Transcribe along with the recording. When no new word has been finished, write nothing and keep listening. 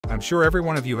I'm sure every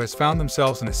one of you has found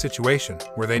themselves in a situation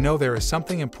where they know there is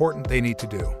something important they need to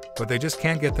do, but they just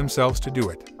can't get themselves to do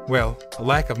it. Well, a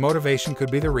lack of motivation could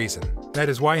be the reason. That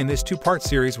is why in this two-part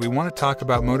series we want to talk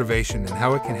about motivation and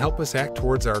how it can help us act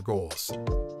towards our goals.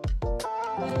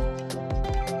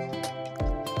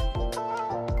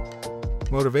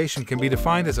 Motivation can be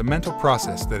defined as a mental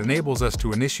process that enables us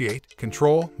to initiate,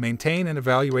 control, maintain, and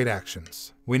evaluate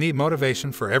actions. We need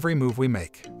motivation for every move we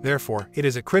make. Therefore, it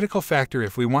is a critical factor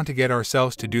if we want to get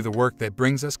ourselves to do the work that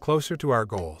brings us closer to our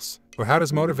goals. But how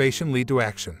does motivation lead to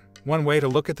action? One way to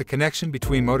look at the connection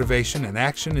between motivation and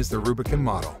action is the Rubicon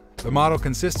model. The model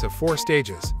consists of 4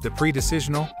 stages: the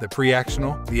pre-decisional, the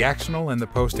pre-actional, the actional, and the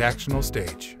post-actional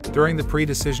stage. During the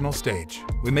pre-decisional stage,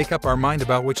 we make up our mind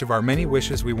about which of our many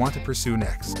wishes we want to pursue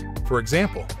next. For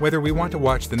example, whether we want to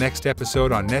watch the next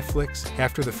episode on Netflix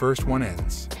after the first one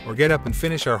ends, or get up and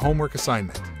finish our homework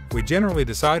assignment. We generally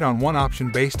decide on one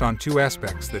option based on 2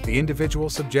 aspects that the individual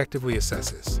subjectively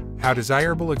assesses: how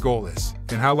desirable a goal is,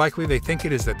 and how likely they think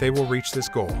it is that they will reach this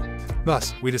goal.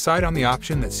 Thus, we decide on the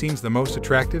option that seems the most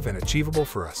attractive and achievable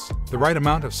for us. The right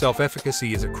amount of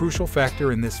self-efficacy is a crucial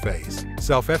factor in this phase.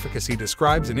 Self-efficacy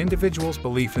describes an individual's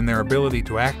belief in their ability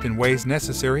to act in ways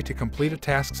necessary to complete a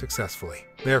task successfully.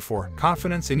 Therefore,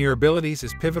 confidence in your abilities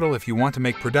is pivotal if you want to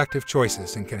make productive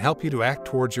choices and can help you to act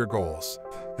towards your goals.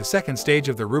 The second stage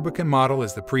of the Rubicon model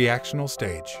is the pre-actional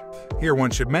stage. Here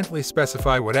one should mentally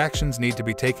specify what actions need to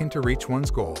be taken to reach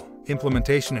one's goal.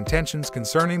 Implementation intentions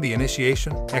concerning the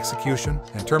initiation, execution,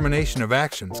 and termination of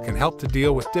actions can help to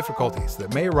deal with difficulties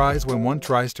that may arise when one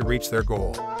tries to reach their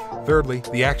goal. Thirdly,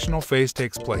 the actional phase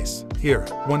takes place. Here,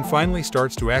 one finally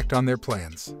starts to act on their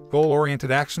plans.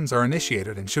 Goal-oriented actions are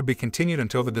initiated and should be continued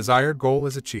until the desired goal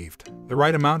is achieved. The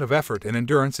right amount of effort and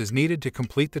endurance is needed to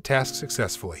complete the task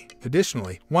successfully.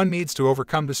 Additionally, one needs to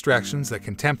overcome distractions that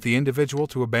can tempt the individual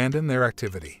to abandon their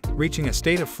activity. Reaching a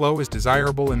state of flow is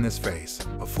desirable in this phase.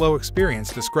 A flow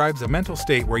experience describes a mental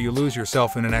state where you lose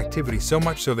yourself in an activity so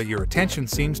much so that your attention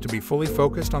seems to be fully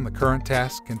focused on the current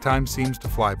task and time seems to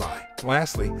fly by.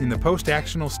 Lastly, in the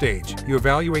post-actional stage, you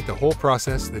evaluate the whole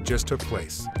process that just took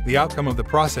place. The outcome of the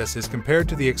process is compared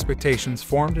to the expectations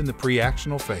formed in the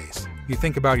pre-actional phase. You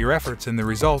think about your efforts and the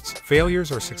results,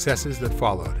 failures, or successes that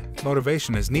followed.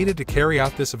 Motivation is needed to carry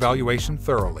out this evaluation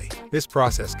thoroughly. This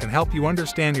process can help you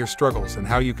understand your struggles and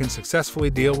how you can successfully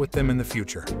deal with them in the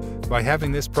future. By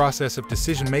having this process of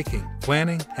decision-making,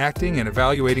 planning, acting, and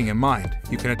evaluating in mind,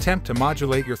 you can attempt to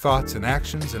modulate your thoughts and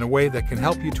actions in a way that can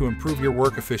help you to improve your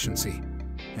work efficiency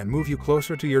and move you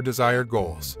closer to your desired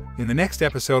goals. In the next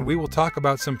episode, we will talk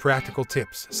about some practical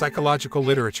tips psychological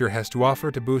literature has to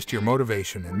offer to boost your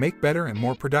motivation and make better and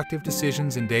more productive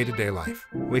decisions in day-to-day life.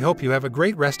 We hope you have a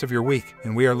great rest of your week,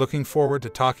 and we are looking forward to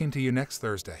talking to you next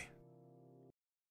Thursday.